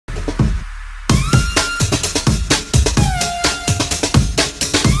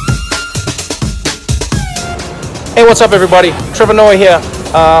Hey, what's up everybody? Trevor Noah here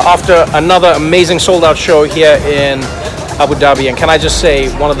after another amazing sold-out show here in Abu Dhabi. And can I just say,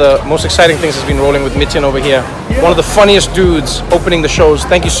 one of the most exciting things has been rolling with Nitinn over here. One of the funniest dudes opening the shows.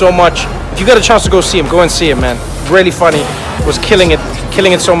 Thank you so much. If you got a chance to go see him, go and see him, man. Really funny. Was killing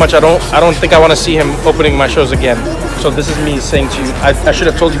it so much. I don't think I want to see him opening my shows again. So this is me saying to you, I should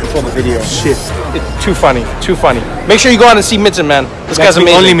have told you before the video. Shit. It's too funny, too funny. Make sure you go out and see Nitinn, man. This guy's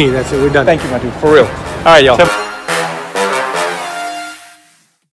amazing. Only me, that's it, we're done. Thank you, my dude, for real. All right, y'all.